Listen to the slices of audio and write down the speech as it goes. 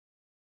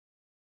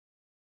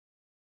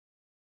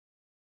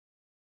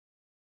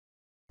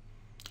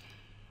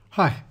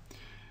Hi.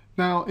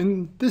 Now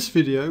in this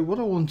video what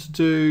I want to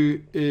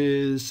do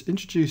is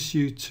introduce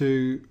you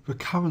to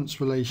recurrence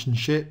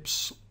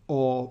relationships,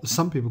 or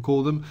some people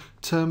call them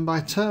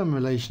term-by-term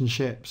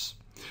relationships.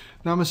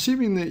 Now I'm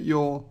assuming that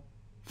you're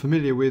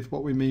familiar with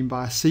what we mean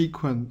by a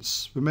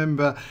sequence.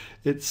 Remember,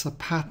 it's a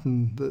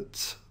pattern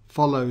that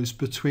follows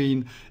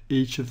between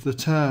each of the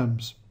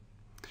terms.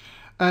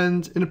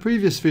 And in a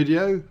previous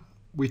video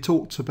we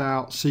talked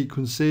about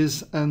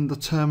sequences and the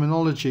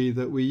terminology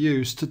that we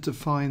use to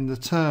define the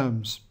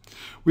terms.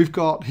 We've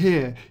got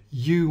here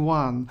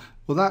U1,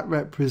 well that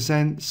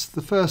represents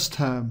the first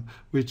term,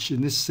 which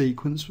in this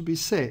sequence would be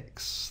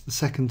 6. The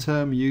second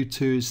term,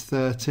 U2, is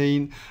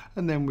 13,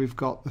 and then we've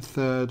got the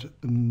third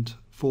and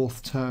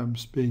fourth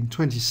terms being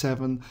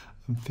 27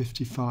 and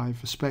 55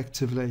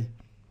 respectively.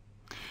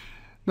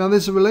 Now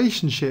there's a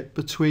relationship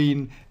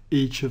between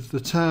each of the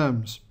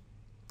terms.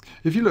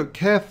 If you look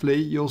carefully,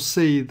 you'll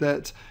see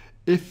that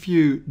if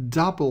you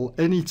double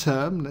any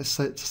term, let's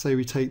say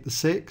we take the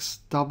 6,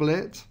 double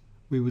it,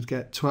 we would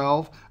get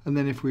 12, and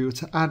then if we were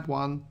to add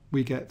 1,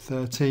 we get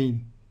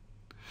 13.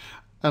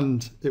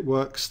 And it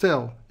works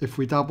still. If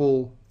we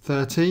double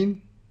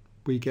 13,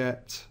 we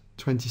get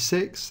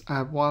 26,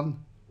 add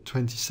 1,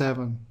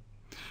 27.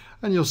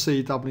 And you'll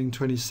see doubling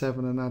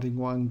 27 and adding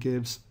 1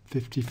 gives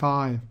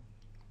 55.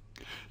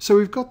 So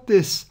we've got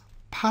this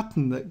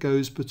pattern that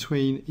goes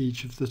between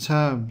each of the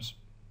terms.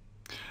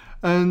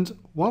 And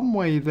one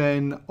way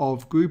then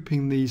of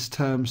grouping these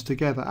terms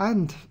together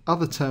and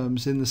other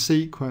terms in the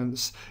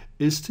sequence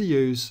is to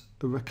use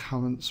a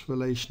recurrence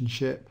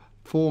relationship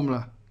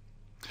formula.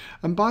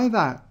 And by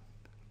that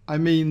I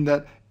mean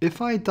that if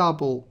I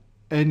double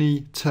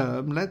any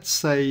term, let's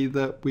say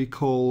that we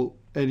call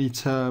any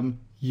term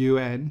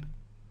UN,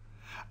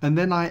 and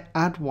then I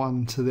add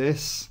 1 to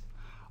this,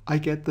 I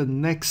get the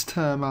next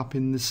term up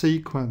in the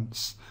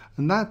sequence,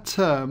 and that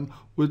term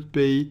would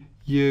be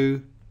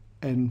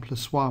UN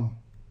plus 1.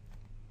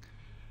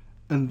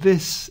 And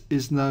this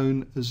is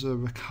known as a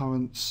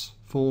recurrence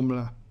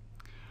formula,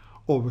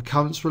 or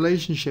recurrence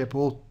relationship,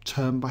 or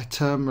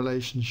term-by-term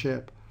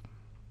relationship.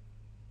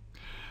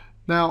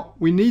 Now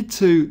we need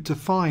to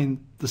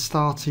define the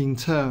starting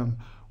term,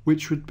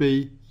 which would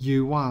be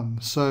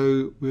U1.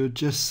 So we'll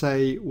just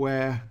say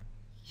where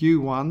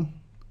U1,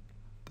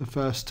 the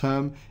first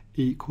term,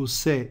 equals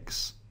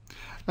 6.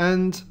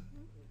 And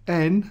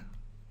n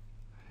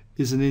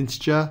is an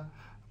integer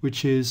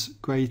which is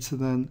greater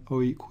than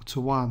or equal to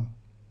 1.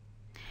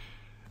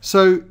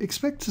 So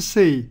expect to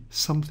see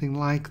something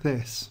like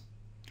this.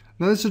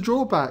 Now there's a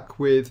drawback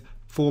with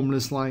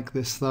formulas like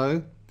this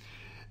though.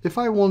 If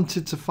I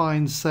wanted to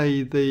find,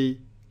 say, the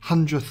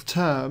 100th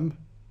term,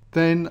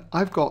 then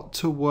I've got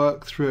to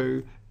work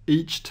through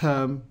each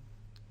term,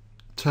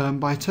 term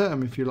by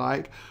term if you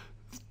like,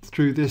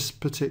 through this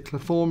particular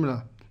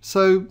formula.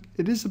 So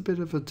it is a bit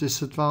of a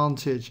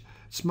disadvantage.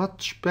 It's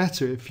much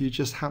better if you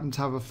just happen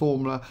to have a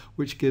formula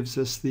which gives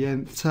us the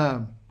nth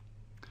term.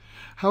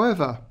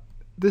 However,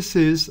 this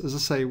is, as I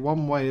say,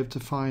 one way of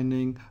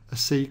defining a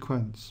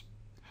sequence.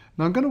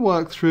 Now I'm going to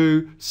work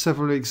through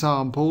several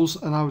examples,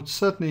 and I would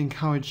certainly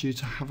encourage you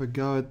to have a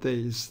go at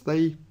these.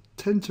 They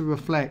tend to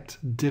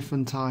reflect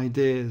different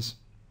ideas.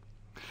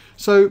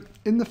 So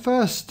in the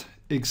first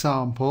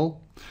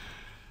example,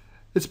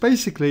 it's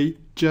basically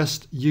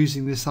just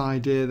using this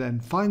idea then.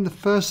 Find the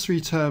first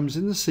 3 terms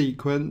in the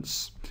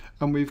sequence,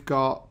 and we've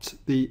got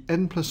the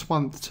n plus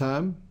 1th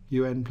term,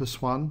 un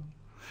plus 1,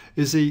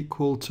 is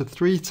equal to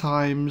 3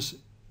 times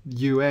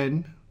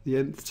un, the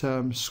nth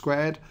term,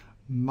 squared,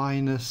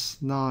 minus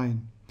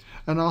 9.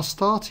 And our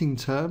starting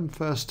term,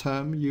 first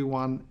term,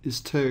 u1, is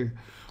 2,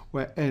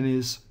 where n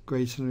is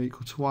greater than or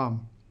equal to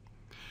 1.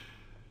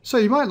 So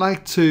you might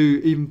like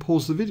to even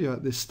pause the video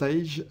at this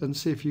stage and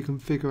see if you can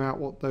figure out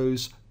what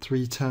those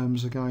 3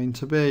 terms are going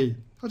to be.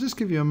 I'll just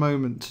give you a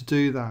moment to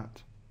do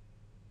that.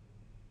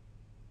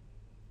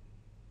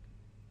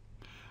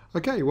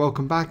 Okay,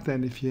 welcome back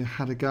then if you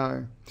had a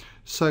go.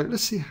 So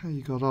let's see how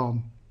you got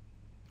on.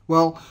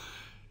 Well,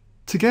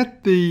 to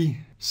get the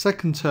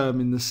second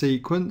term in the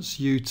sequence,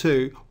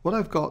 U2, what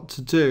I've got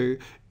to do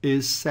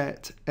is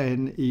set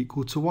n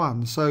equal to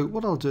 1. So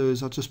what I'll do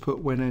is I'll just put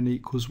when n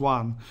equals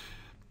 1.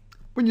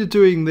 When you're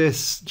doing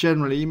this,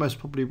 generally you most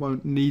probably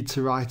won't need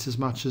to write as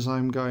much as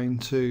I'm going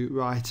to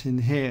write in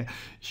here. You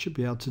should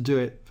be able to do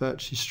it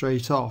virtually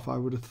straight off, I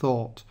would have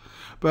thought.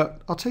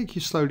 But I'll take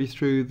you slowly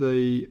through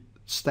the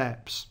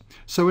steps.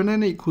 So when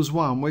n equals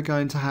 1, we're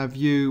going to have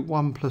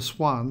u1 plus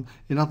 1,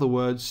 in other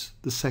words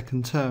the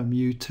second term,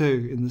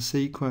 u2, in the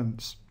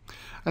sequence.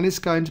 And it's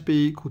going to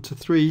be equal to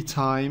 3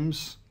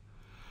 times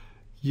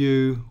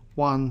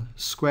u1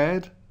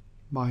 squared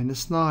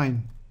minus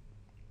 9.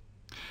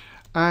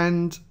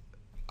 And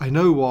I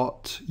know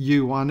what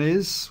u1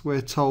 is.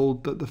 We're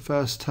told that the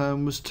first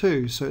term was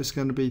 2, so it's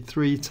going to be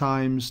 3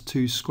 times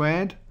 2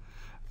 squared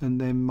and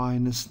then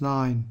minus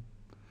 9.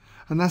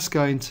 And that's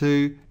going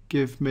to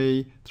give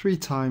me 3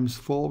 times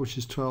 4, which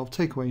is 12,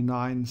 take away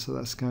 9, so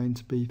that's going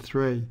to be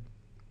 3.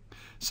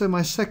 So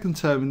my second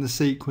term in the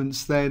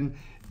sequence then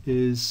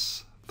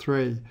is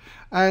 3.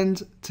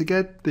 And to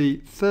get the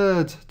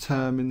third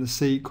term in the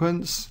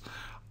sequence,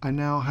 I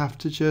now have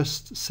to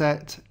just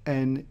set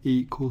n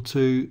equal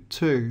to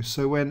 2.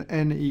 So when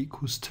n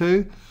equals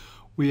 2,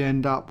 we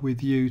end up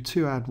with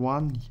u2 add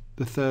 1,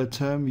 the third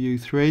term,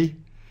 u3,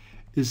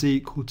 is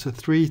equal to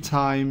 3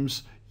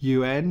 times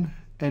un.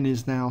 N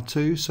is now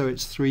 2, so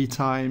it's 3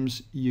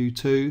 times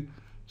u2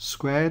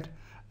 squared,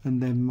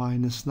 and then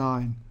minus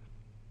 9.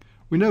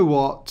 We know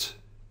what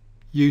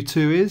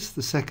u2 is,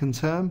 the second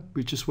term.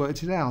 We've just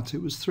worked it out.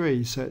 It was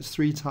 3, so it's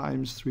 3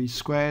 times 3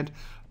 squared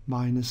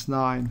minus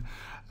 9.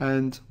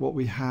 And what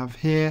we have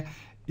here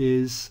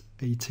is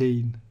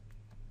 18.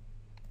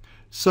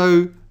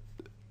 So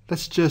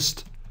let's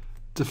just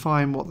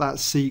define what that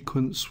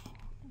sequence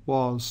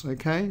was.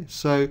 Okay,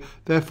 so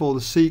therefore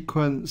the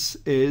sequence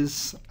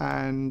is,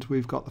 and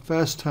we've got the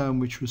first term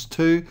which was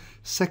 2,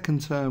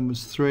 second term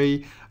was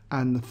 3,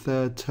 and the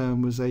third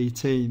term was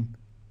 18.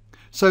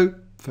 So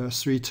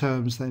first 3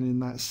 terms then in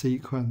that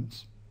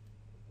sequence.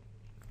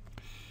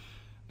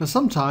 Now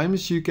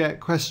sometimes you get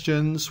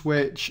questions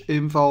which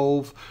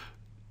involve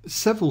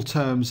several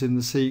terms in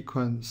the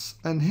sequence,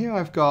 and here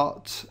I've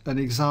got an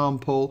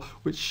example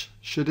which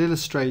should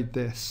illustrate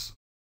this.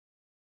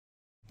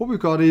 What we've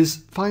got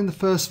is find the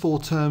first 4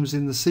 terms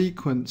in the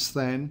sequence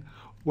then,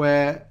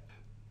 where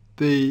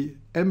the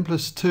n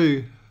plus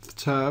 2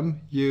 term,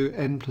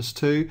 un plus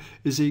 2,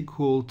 is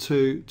equal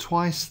to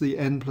twice the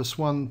n plus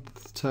 1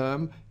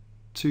 term,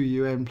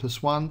 2un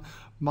plus 1,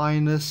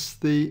 minus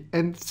the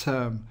nth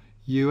term,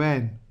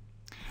 un.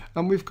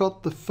 And we've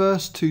got the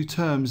first 2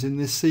 terms in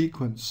this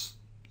sequence,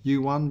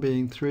 u1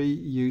 being 3,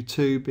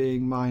 u2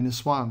 being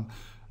minus 1,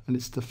 and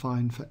it's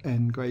defined for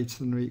n greater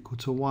than or equal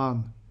to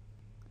 1.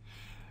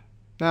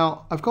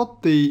 Now I've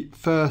got the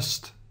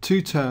first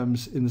 2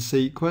 terms in the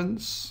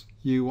sequence,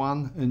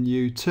 u1 and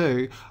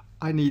u2.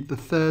 I need the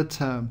third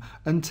term,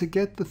 and to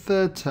get the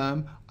third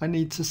term I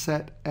need to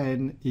set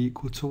n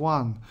equal to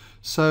 1.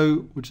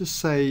 So we'll just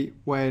say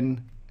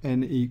when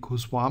n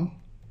equals 1,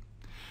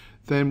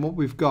 then what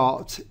we've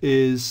got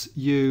is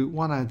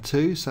u1 add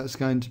 2, so that's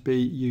going to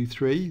be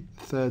u3,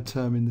 the third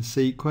term in the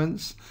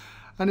sequence,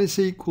 and it's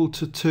equal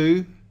to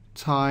 2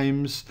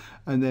 times,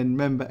 and then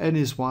remember n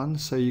is 1,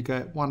 so you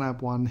get 1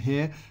 add 1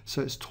 here,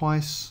 so it's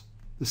twice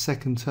the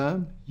second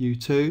term,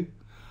 u2,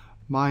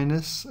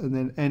 minus, and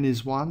then n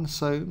is 1,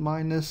 so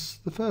minus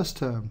the first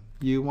term,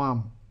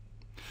 u1.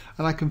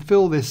 And I can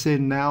fill this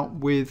in now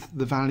with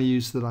the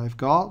values that I've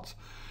got.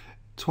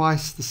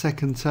 Twice the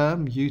second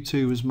term,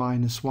 u2 was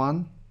minus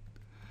 1,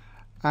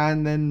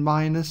 and then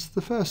minus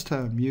the first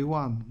term,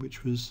 u1,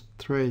 which was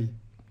 3.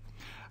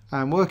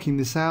 And working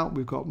this out,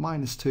 we've got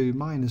minus 2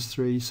 minus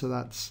 3, so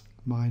that's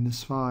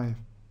minus 5.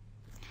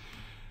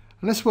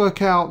 And let's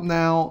work out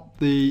now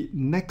the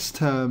next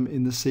term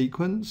in the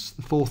sequence,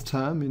 the fourth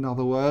term in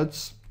other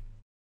words.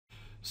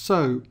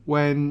 So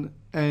when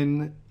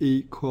n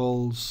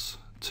equals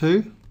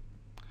 2,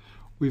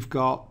 we've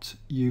got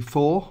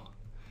u4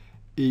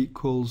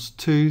 equals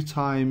 2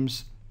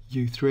 times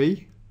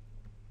u3,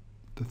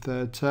 the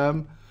third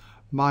term,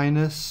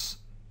 minus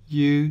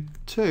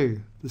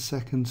u2, the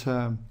second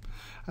term.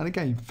 And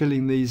again,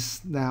 filling these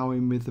now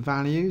in with the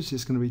values,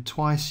 it's going to be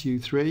twice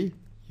u3.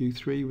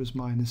 u3 was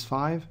minus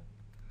 5.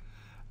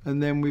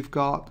 And then we've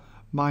got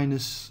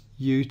minus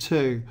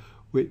u2,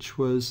 which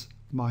was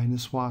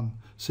minus 1.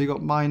 So you've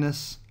got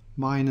minus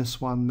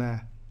 1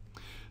 there.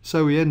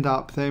 So we end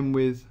up then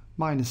with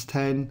minus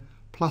 10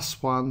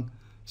 plus 1,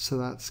 so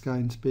that's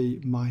going to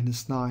be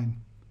minus 9.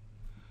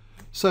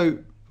 So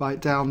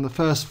write down the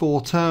first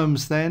 4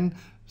 terms then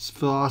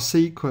for our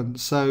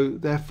sequence. So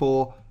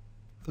therefore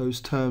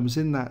those terms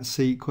in that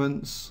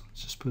sequence,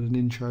 let's just put an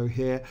intro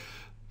here.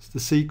 So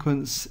the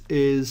sequence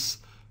is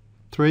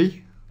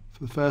 3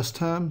 for the first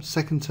term,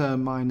 second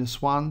term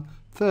minus 1,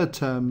 third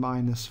term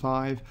minus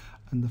 5,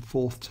 and the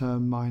fourth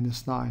term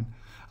minus 9.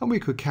 And we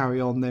could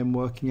carry on then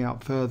working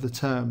out further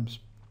terms.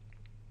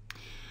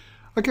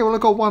 Okay, well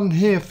I've got one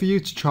here for you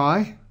to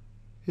try.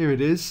 Here it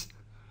is.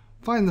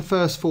 Find the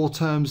first 4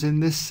 terms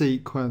in this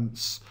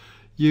sequence.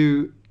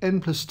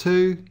 un plus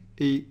 2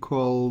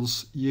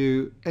 equals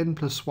un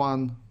plus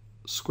 1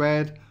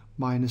 squared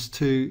minus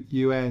 2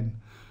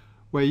 un,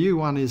 where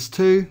u1 is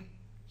 2,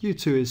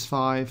 u2 is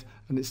 5,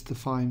 and it's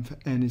defined for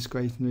n is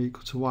greater than or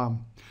equal to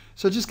 1.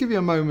 So just give you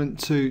a moment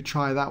to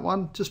try that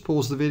one. Just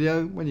pause the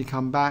video. When you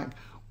come back,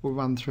 we'll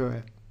run through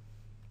it.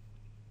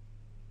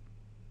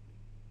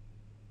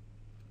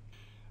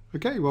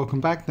 Okay, welcome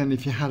back then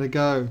if you had a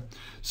go.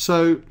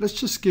 So let's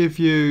just give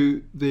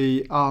you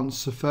the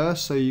answer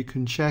first so you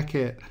can check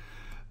it.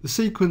 The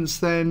sequence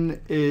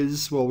then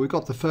is, well, we've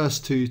got the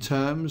first 2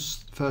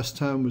 terms. The first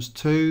term was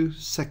 2,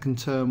 second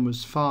term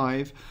was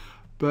 5,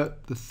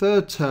 but the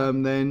third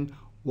term then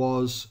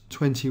was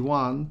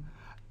 21,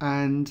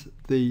 and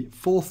the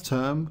fourth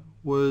term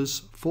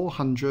was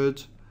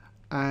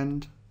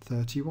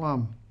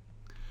 431.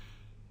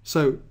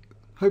 So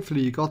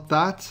hopefully you got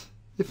that.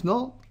 If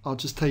not, I'll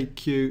just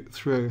take you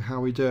through how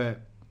we do it.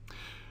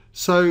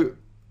 So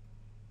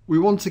We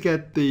want to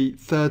get the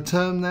third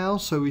term now,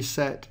 so we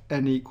set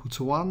n equal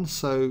to 1.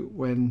 So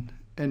when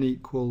n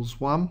equals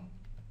 1,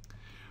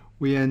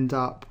 we end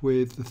up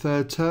with the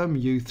third term,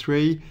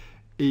 u3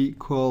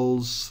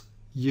 equals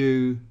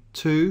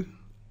u2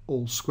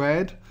 all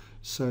squared.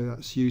 So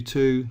that's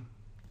u2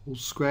 all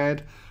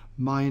squared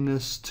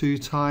minus 2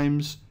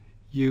 times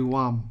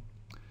u1.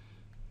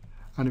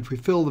 And if we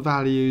fill the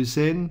values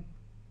in,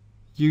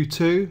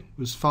 u2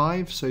 was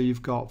 5, so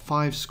you've got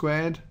 5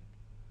 squared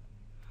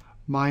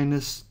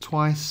minus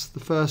twice the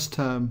first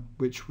term,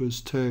 which was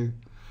 2.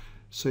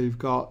 So you've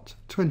got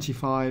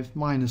 25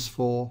 minus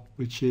 4,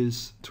 which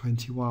is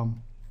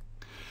 21.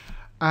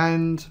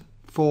 And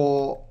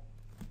for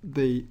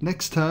the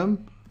next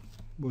term,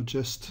 we'll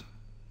just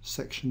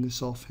section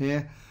this off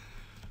here.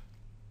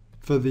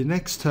 For the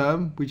next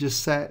term, we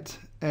just set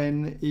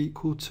n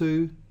equal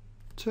to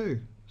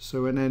 2.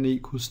 So when n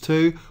equals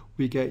 2,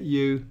 we get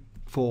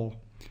u4.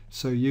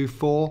 So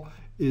u4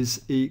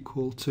 is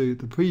equal to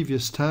the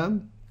previous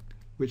term,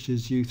 which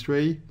is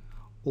u3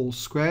 all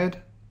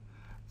squared,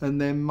 and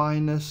then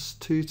minus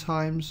 2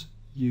 times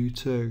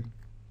u2.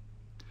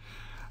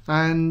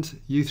 And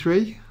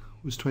u3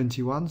 was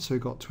 21, so we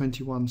got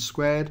 21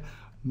 squared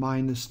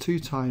minus 2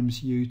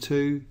 times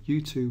u2.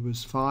 u2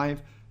 was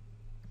 5,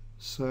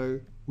 so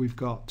we've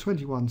got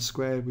 21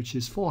 squared, which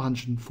is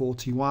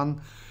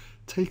 441.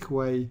 Take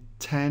away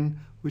 10,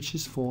 which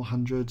is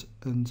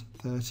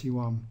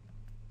 431.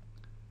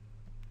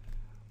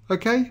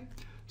 Okay,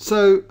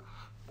 so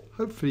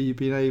hopefully you've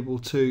been able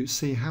to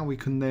see how we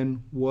can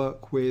then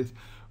work with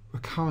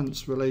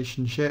recurrence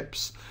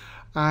relationships,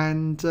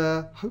 and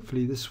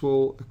hopefully this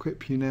will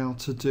equip you now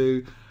to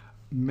do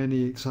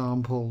many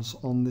examples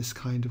on this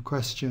kind of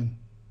question.